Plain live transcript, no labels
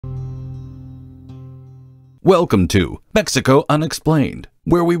Welcome to Mexico Unexplained,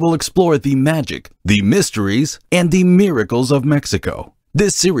 where we will explore the magic, the mysteries, and the miracles of Mexico.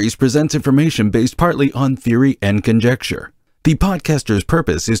 This series presents information based partly on theory and conjecture. The podcaster's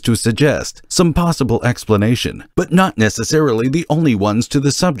purpose is to suggest some possible explanation, but not necessarily the only ones to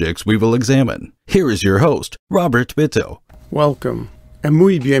the subjects we will examine. Here is your host, Robert Bitto. Welcome, and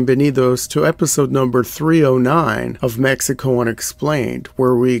muy bienvenidos to episode number 309 of Mexico Unexplained,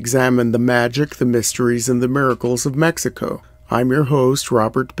 where we examine the magic, the mysteries, and the miracles of Mexico. I'm your host,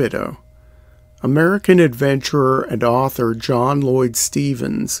 Robert Bitto. American adventurer and author John Lloyd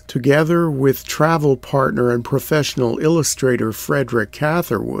Stephens, together with travel partner and professional illustrator Frederick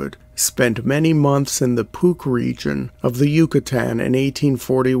Catherwood, spent many months in the Puc region of the Yucatan in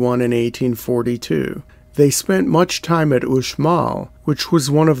 1841 and 1842. They spent much time at Uxmal, which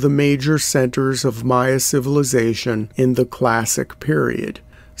was one of the major centers of Maya civilization in the Classic period.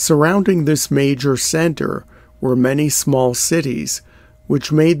 Surrounding this major center were many small cities,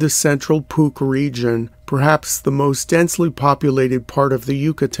 which made the central Puc region perhaps the most densely populated part of the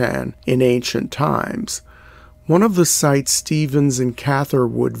Yucatan in ancient times. One of the sites Stephens and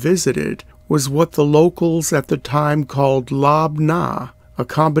Catherwood visited was what the locals at the time called Labna, a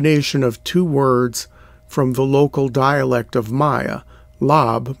combination of two words from the local dialect of Maya,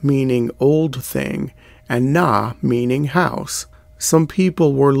 lab meaning old thing, and na meaning house. Some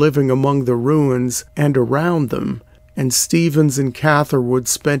people were living among the ruins and around them, and Stephens and Catherwood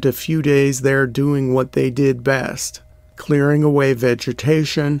spent a few days there doing what they did best, clearing away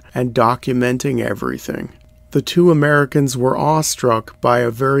vegetation and documenting everything. The two Americans were awestruck by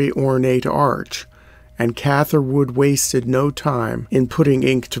a very ornate arch, and Catherwood wasted no time in putting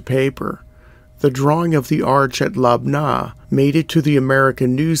ink to paper. The drawing of the arch at Labna made it to the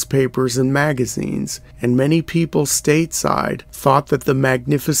American newspapers and magazines, and many people stateside thought that the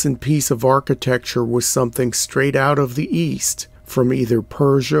magnificent piece of architecture was something straight out of the East, from either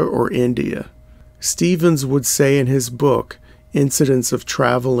Persia or India. Stephens would say in his book, Incidents of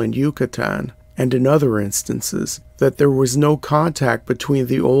Travel in Yucatan, and in other instances, that there was no contact between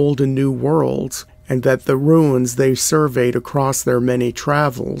the old and new worlds, and that the ruins they surveyed across their many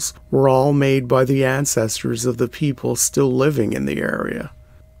travels were all made by the ancestors of the people still living in the area.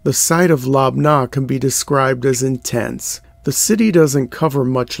 The site of Labna can be described as intense. The city doesn't cover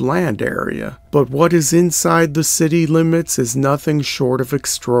much land area, but what is inside the city limits is nothing short of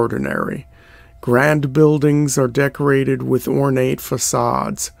extraordinary. Grand buildings are decorated with ornate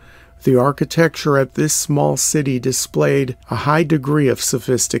facades. The architecture at this small city displayed a high degree of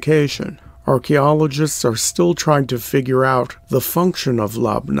sophistication. Archaeologists are still trying to figure out the function of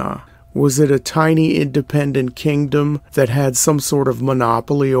Labna. Was it a tiny independent kingdom that had some sort of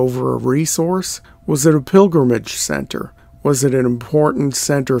monopoly over a resource? Was it a pilgrimage center? Was it an important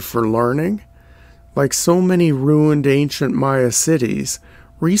center for learning? Like so many ruined ancient Maya cities,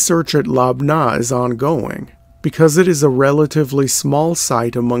 research at Labna is ongoing. Because it is a relatively small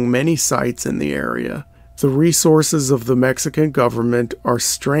site among many sites in the area, the resources of the Mexican government are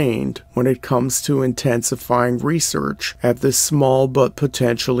strained when it comes to intensifying research at this small but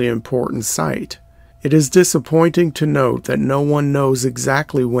potentially important site. It is disappointing to note that no one knows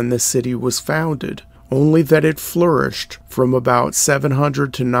exactly when the city was founded, only that it flourished from about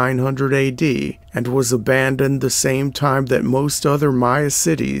 700 to 900 AD and was abandoned the same time that most other Maya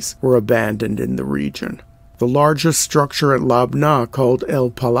cities were abandoned in the region. The largest structure at Labna, called El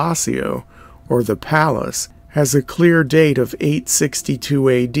Palacio, or the palace, has a clear date of 862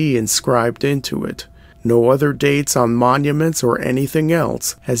 AD inscribed into it. No other dates on monuments or anything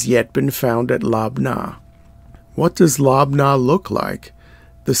else has yet been found at Labna. What does Labna look like?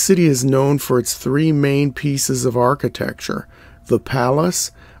 The city is known for its three main pieces of architecture: the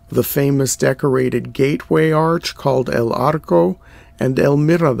palace, the famous decorated gateway arch called El Arco, and El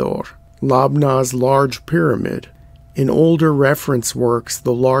Mirador, Labna's large pyramid. In older reference works,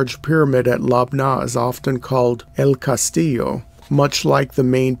 the large pyramid at Labna is often called El Castillo, much like the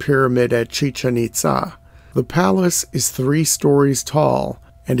main pyramid at Chichen Itza. The palace is 3 stories tall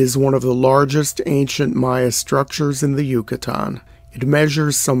and is one of the largest ancient Maya structures in the Yucatan. It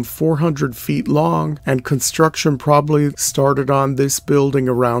measures some 400 feet long, and construction probably started on this building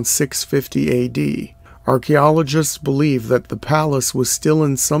around 650 AD. Archaeologists believe that the palace was still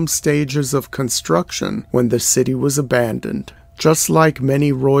in some stages of construction when the city was abandoned. Just like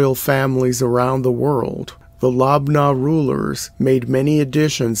many royal families around the world, the Labna rulers made many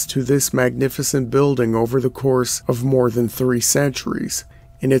additions to this magnificent building over the course of more than 3 centuries.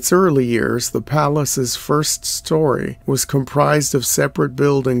 In its early years, the palace's first story was comprised of separate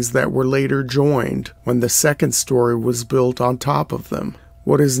buildings that were later joined when the second story was built on top of them.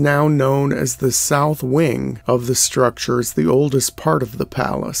 What is now known as the south wing of the structure is the oldest part of the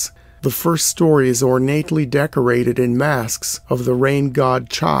palace. The first story is ornately decorated in masks of the rain god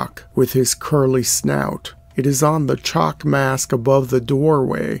Chak with his curly snout. It is on the Chak mask above the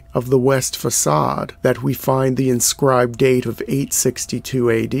doorway of the west facade that we find the inscribed date of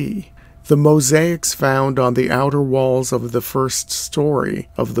 862 AD. The mosaics found on the outer walls of the first story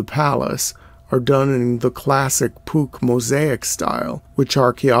of the palace are done in the classic Puch mosaic style, which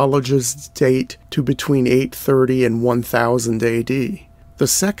archaeologists date to between 830 and 1000 AD. The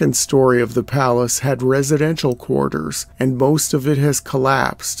second story of the palace had residential quarters, and most of it has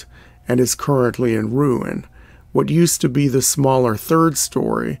collapsed and is currently in ruin. What used to be the smaller third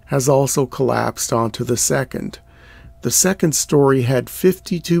story has also collapsed onto the second. The second story had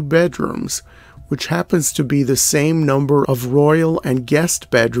 52 bedrooms, which happens to be the same number of royal and guest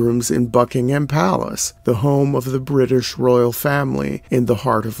bedrooms in Buckingham Palace, the home of the British royal family in the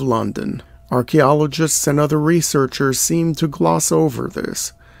heart of London. Archaeologists and other researchers seem to gloss over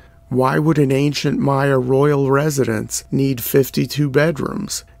this. Why would an ancient Maya royal residence need 52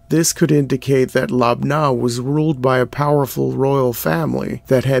 bedrooms? This could indicate that Labna was ruled by a powerful royal family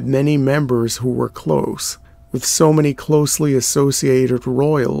that had many members who were close. With so many closely associated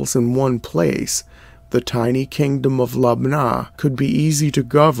royals in one place, the tiny kingdom of Labna could be easy to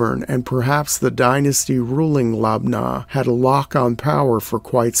govern, and perhaps the dynasty ruling Labna had a lock on power for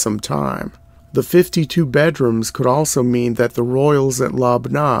quite some time. The 52 bedrooms could also mean that the royals at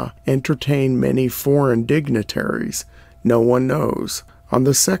Labna entertained many foreign dignitaries. No one knows. On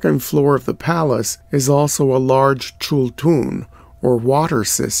the second floor of the palace is also a large chultun, or water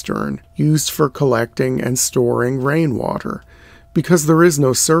cistern, used for collecting and storing rainwater. Because there is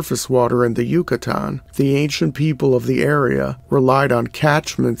no surface water in the Yucatan, the ancient people of the area relied on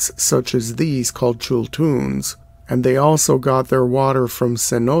catchments such as these called chultuns, and they also got their water from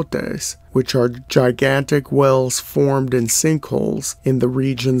cenotes, which are gigantic wells formed in sinkholes in the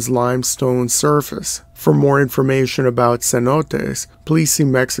region's limestone surface. For more information about cenotes, please see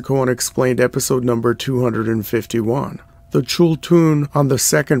Mexico Unexplained episode number 251. The chultun on the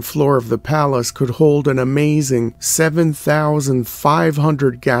second floor of the palace could hold an amazing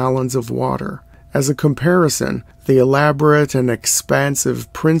 7,500 gallons of water. As a comparison, the elaborate and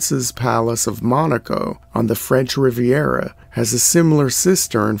expansive Prince's Palace of Monaco on the French Riviera has a similar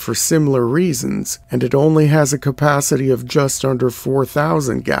cistern for similar reasons, and it only has a capacity of just under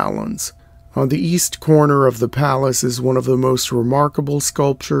 4,000 gallons. On the east corner of the palace is one of the most remarkable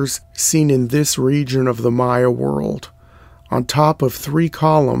sculptures seen in this region of the Maya world. On top of 3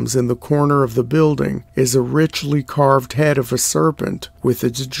 columns in the corner of the building is a richly carved head of a serpent with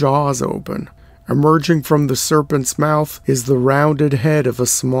its jaws open. Emerging from the serpent's mouth is the rounded head of a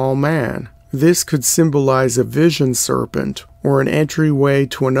small man. This could symbolize a vision serpent or an entryway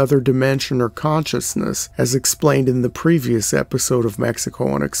to another dimension or consciousness, as explained in the previous episode of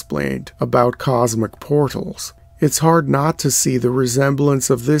Mexico Unexplained about cosmic portals. It's hard not to see the resemblance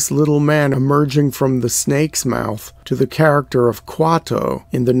of this little man emerging from the snake's mouth to the character of Quato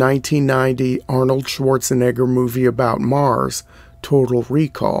in the 1990 Arnold Schwarzenegger movie about Mars, Total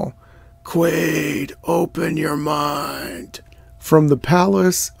Recall. Quaid, open your mind. From the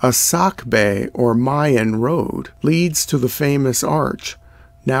palace, a Sacbe or Mayan road leads to the famous arch,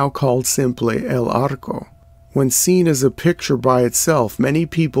 now called simply El Arco. When seen as a picture by itself, many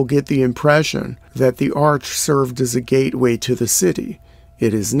people get the impression that the arch served as a gateway to the city.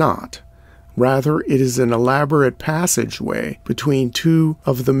 It is not. Rather, it is an elaborate passageway between 2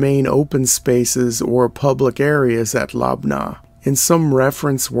 of the main open spaces or public areas at Labna. In some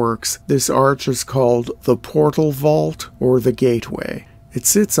reference works, this arch is called the portal vault or the gateway. It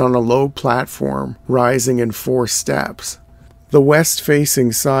sits on a low platform, rising in 4 steps. The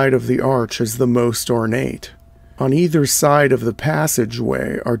west-facing side of the arch is the most ornate. On either side of the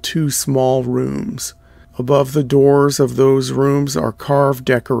passageway are 2 small rooms. Above the doors of those rooms are carved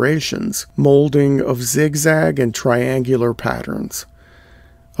decorations, molding of zigzag and triangular patterns.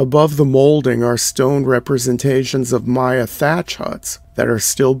 Above the molding are stone representations of Maya thatch huts that are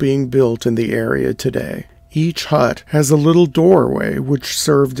still being built in the area today. Each hut has a little doorway which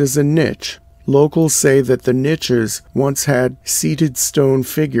served as a niche. Locals say that the niches once had seated stone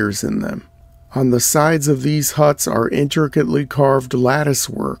figures in them. On the sides of these huts are intricately carved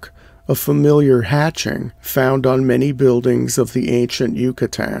latticework, a familiar hatching found on many buildings of the ancient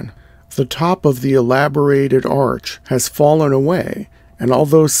Yucatan. The top of the elaborated arch has fallen away, and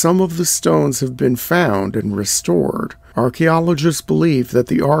although some of the stones have been found and restored, archaeologists believe that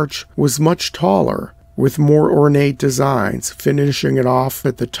the arch was much taller, with more ornate designs finishing it off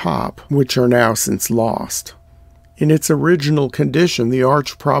at the top, which are now since lost. In its original condition, the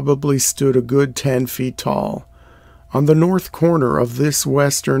arch probably stood a good 10 feet tall. On the north corner of this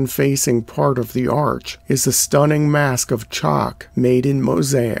western-facing part of the arch is a stunning mask of chalk made in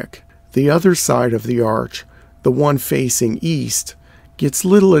mosaic. The other side of the arch, the one facing east, gets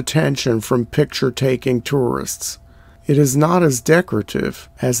little attention from picture-taking tourists. It is not as decorative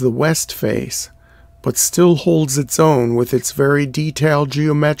as the west face, but still holds its own with its very detailed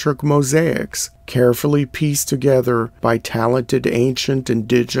geometric mosaics, carefully pieced together by talented ancient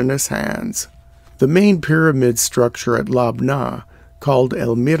indigenous hands. The main pyramid structure at Labna, called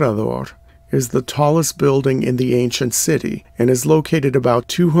El Mirador, is the tallest building in the ancient city and is located about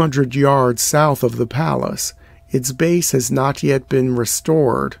 200 yards south of the palace. Its base has not yet been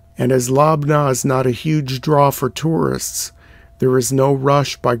restored, and as Labna is not a huge draw for tourists, there is no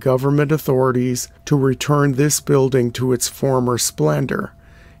rush by government authorities to return this building to its former splendor.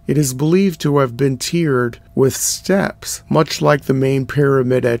 It is believed to have been tiered with steps, much like the main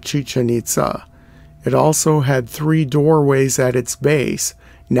pyramid at Chichen Itza. It also had 3 doorways at its base,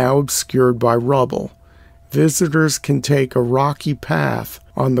 now obscured by rubble. Visitors can take a rocky path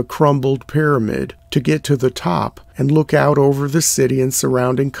on the crumbled pyramid to get to the top and look out over the city and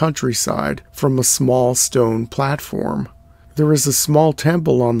surrounding countryside from a small stone platform. There is a small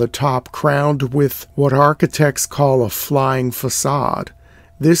temple on the top crowned with what architects call a flying facade.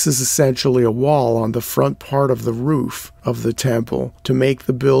 This is essentially a wall on the front part of the roof of the temple to make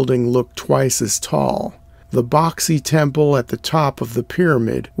the building look twice as tall. The boxy temple at the top of the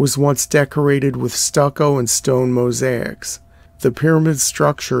pyramid was once decorated with stucco and stone mosaics. The pyramid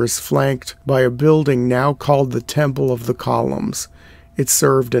structure is flanked by a building now called the Temple of the Columns. It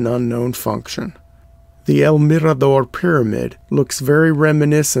served an unknown function. The El Mirador pyramid looks very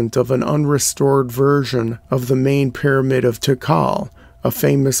reminiscent of an unrestored version of the main pyramid of Tikal, a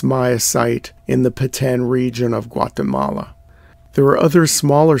famous Maya site in the Petén region of Guatemala. There are other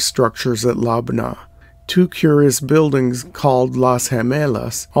smaller structures at Labna. 2 curious buildings called Las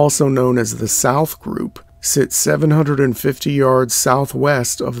Gemelas, also known as the South Group, sit 750 yards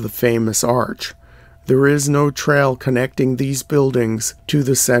southwest of the famous arch. There is no trail connecting these buildings to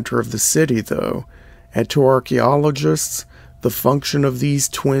the center of the city, though, and to archaeologists, the function of these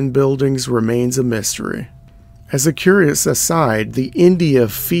twin buildings remains a mystery. As a curious aside, the India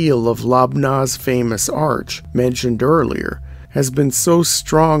feel of Labna's famous arch, mentioned earlier, has been so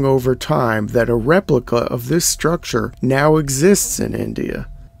strong over time that a replica of this structure now exists in India.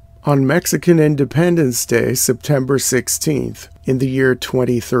 On Mexican Independence Day, September 16th, in the year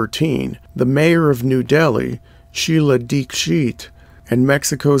 2013, the mayor of New Delhi, Sheila Dikshit, and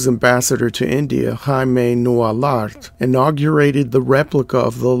Mexico's ambassador to India, Jaime Nualart, inaugurated the replica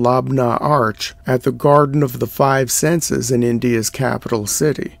of the Labna Arch at the Garden of the Five Senses in India's capital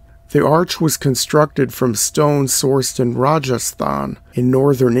city. The arch was constructed from stone sourced in Rajasthan in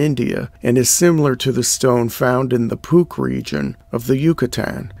northern India and is similar to the stone found in the Puk region of the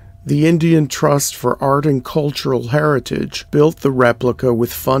Yucatan. The Indian Trust for Art and Cultural Heritage built the replica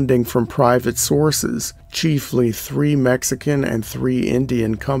with funding from private sources, chiefly 3 Mexican and 3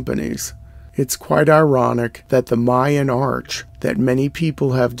 Indian companies. It's quite ironic that the Mayan arch, that many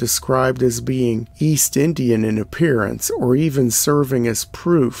people have described as being East Indian in appearance or even serving as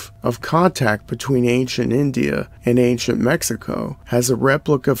proof of contact between ancient India and ancient Mexico, has a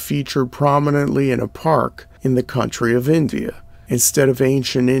replica featured prominently in a park in the country of India. Instead of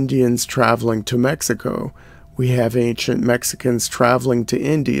ancient Indians traveling to Mexico, we have ancient Mexicans traveling to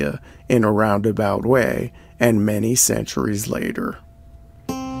India in a roundabout way, and many centuries later.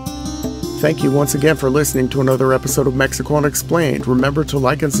 Thank you once again for listening to another episode of Mexico Unexplained. Remember to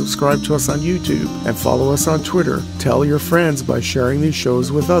like and subscribe to us on YouTube and follow us on Twitter. Tell your friends by sharing these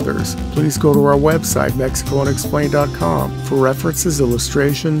shows with others. Please go to our website, MexicoUnexplained.com, for references,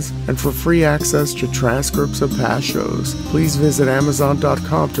 illustrations, and for free access to transcripts of past shows. Please visit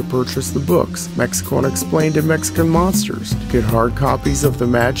Amazon.com to purchase the books, Mexico Unexplained and Mexican Monsters, to get hard copies of The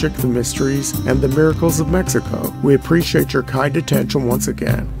Magic, the Mysteries, and the Miracles of Mexico. We appreciate your kind attention once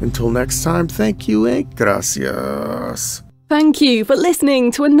again. Until next time, thank you and gracias. Thank you for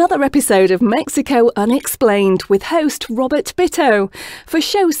listening to another episode of Mexico Unexplained with host Robert Bitto. For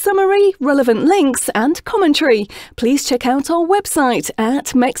show summary, relevant links and commentary, please check out our website at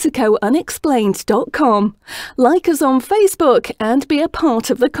mexicounexplained.com. Like us on Facebook and be a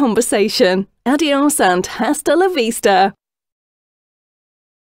part of the conversation. Adios and hasta la vista.